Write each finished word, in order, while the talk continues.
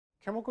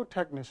Chemical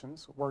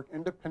technicians work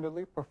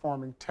independently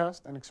performing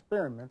tests and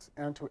experiments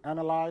and to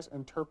analyze,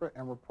 interpret,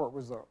 and report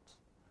results.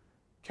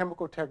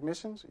 Chemical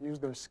technicians use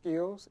their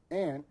skills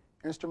and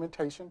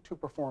instrumentation to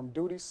perform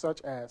duties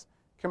such as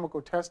chemical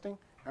testing,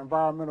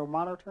 environmental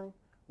monitoring,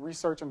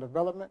 research and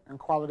development, and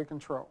quality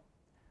control.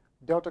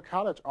 Delta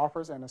College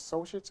offers an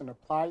Associate's in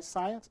Applied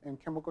Science and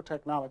Chemical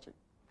Technology,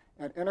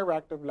 an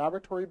interactive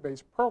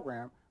laboratory-based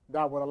program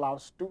that will allow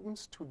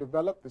students to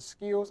develop the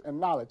skills and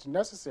knowledge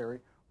necessary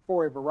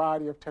for a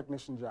variety of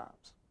technician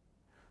jobs.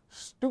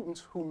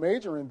 Students who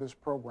major in this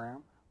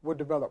program will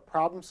develop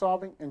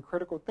problem-solving and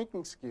critical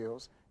thinking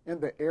skills in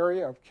the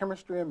area of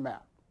chemistry and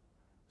math.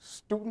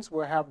 Students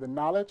will have the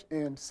knowledge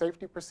in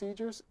safety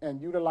procedures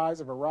and utilize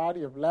a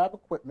variety of lab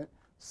equipment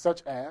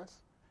such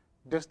as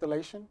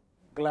distillation,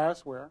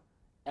 glassware,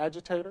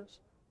 agitators,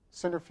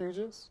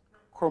 centrifuges,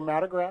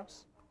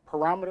 chromatographs,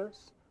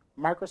 pyrometers,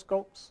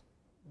 microscopes.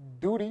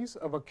 Duties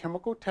of a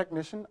chemical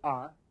technician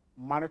are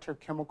monitor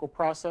chemical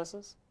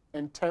processes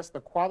and test the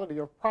quality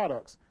of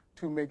products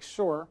to make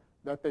sure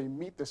that they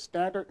meet the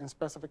standard and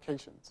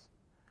specifications,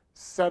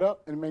 set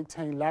up and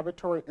maintain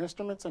laboratory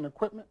instruments and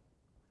equipment,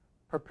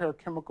 prepare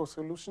chemical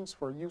solutions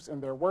for use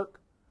in their work,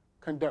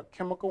 conduct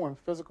chemical and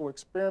physical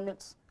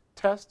experiments,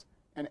 tests,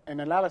 and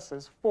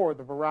analysis for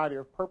the variety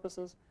of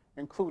purposes,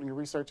 including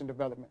research and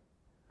development,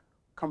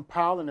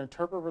 compile and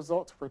interpret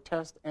results for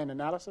test and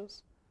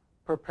analysis,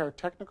 prepare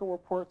technical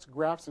reports,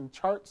 graphs, and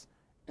charts,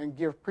 and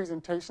give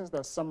presentations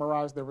that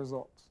summarize their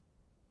results.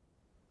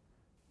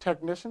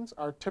 Technicians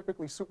are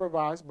typically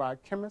supervised by a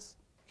chemist,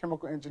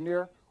 chemical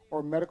engineer,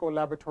 or medical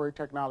laboratory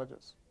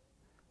technologist.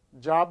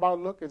 Job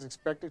outlook is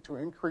expected to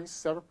increase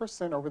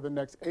 7% over the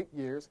next 8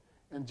 years,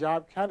 and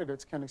job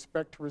candidates can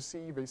expect to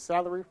receive a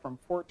salary from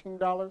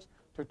 $14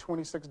 to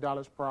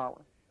 $26 per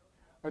hour.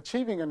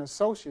 Achieving an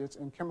associate's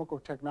in chemical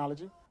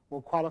technology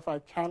will qualify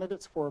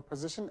candidates for a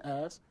position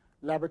as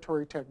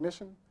laboratory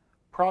technician,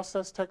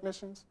 process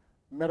technicians,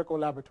 medical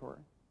laboratory.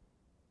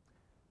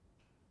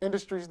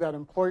 Industries that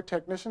employ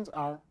technicians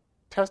are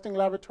testing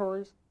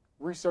laboratories,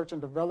 research and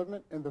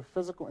development in the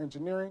physical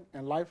engineering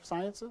and life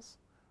sciences,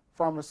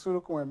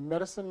 pharmaceutical and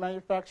medicine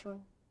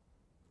manufacturing,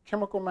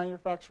 chemical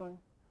manufacturing,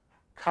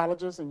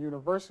 colleges and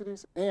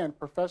universities, and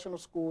professional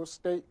schools,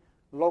 state,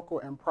 local,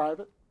 and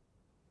private.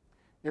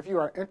 If you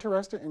are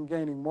interested in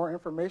gaining more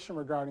information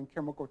regarding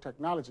chemical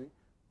technology,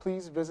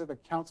 please visit the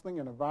Counseling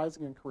and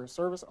Advising and Career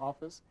Service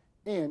Office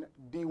in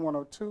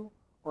D102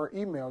 or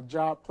email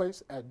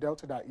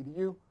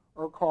jobplace@delta.edu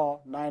or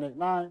call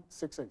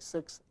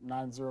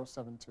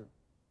 989-686-9072.